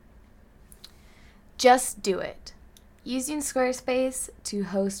Just do it. Using Squarespace to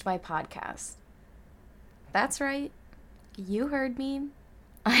host my podcast. That's right. You heard me.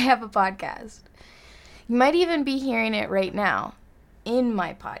 I have a podcast. You might even be hearing it right now in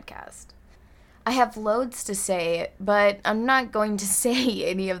my podcast. I have loads to say, but I'm not going to say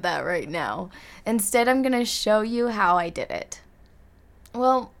any of that right now. Instead, I'm going to show you how I did it.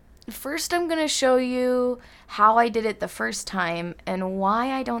 Well, first I'm going to show you how I did it the first time and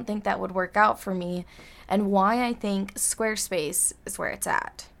why I don't think that would work out for me and why I think Squarespace is where it's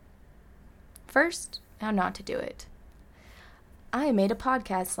at. First, how not to do it. I made a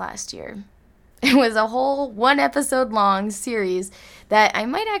podcast last year. It was a whole 1-episode long series that I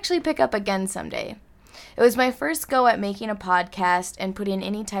might actually pick up again someday. It was my first go at making a podcast and putting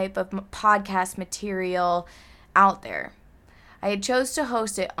any type of podcast material out there. I had chose to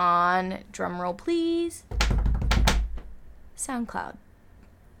host it on, drumroll please, SoundCloud.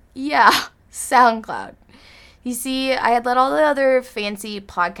 Yeah, SoundCloud. You see, I had let all the other fancy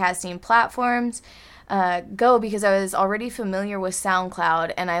podcasting platforms go because I was already familiar with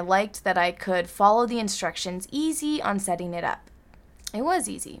SoundCloud and I liked that I could follow the instructions easy on setting it up. It was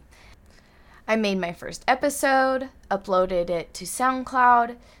easy. I made my first episode, uploaded it to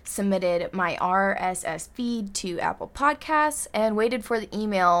SoundCloud, submitted my RSS feed to Apple Podcasts, and waited for the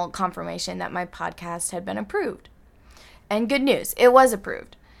email confirmation that my podcast had been approved. And good news, it was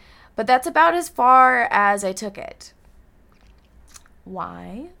approved. But that's about as far as I took it.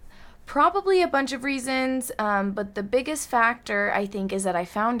 Why? Probably a bunch of reasons, but the biggest factor, I think, is that I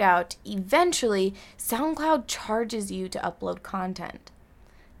found out eventually SoundCloud charges you to upload content.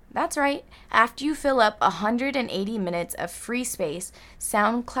 That's right. After you fill up 180 minutes of free space,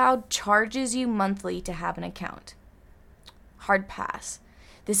 SoundCloud charges you monthly to have an account. Hard pass.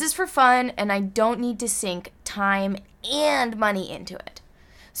 This is for fun, and I don't need to sink time and money into it.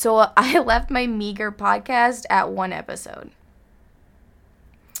 So I left my meager podcast at 1 episode.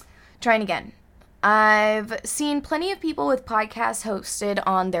 Trying again. I've seen plenty of people with podcasts hosted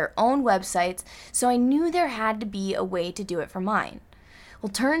on their own websites, so I knew there had to be a way to do it for mine. Well,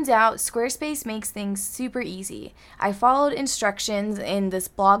 turns out Squarespace makes things super easy. I followed instructions in this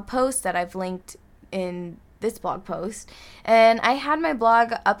blog post that I've linked in this blog post, and I had my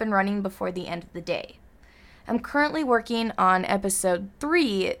blog up and running before the end of the day. I'm currently working on episode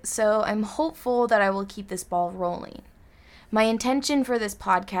 3, so I'm hopeful that I will keep this ball rolling. My intention for this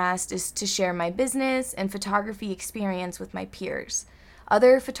podcast is to share my business and photography experience with my peers,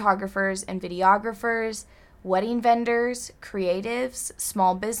 other photographers and videographers, wedding vendors, creatives,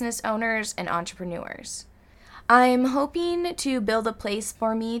 small business owners, and entrepreneurs. I'm hoping to build a place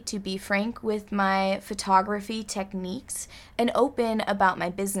for me to be frank with my photography techniques and open about my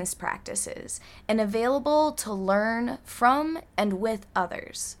business practices and available to learn from and with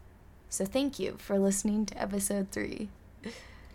others. So thank you for listening to episode 3.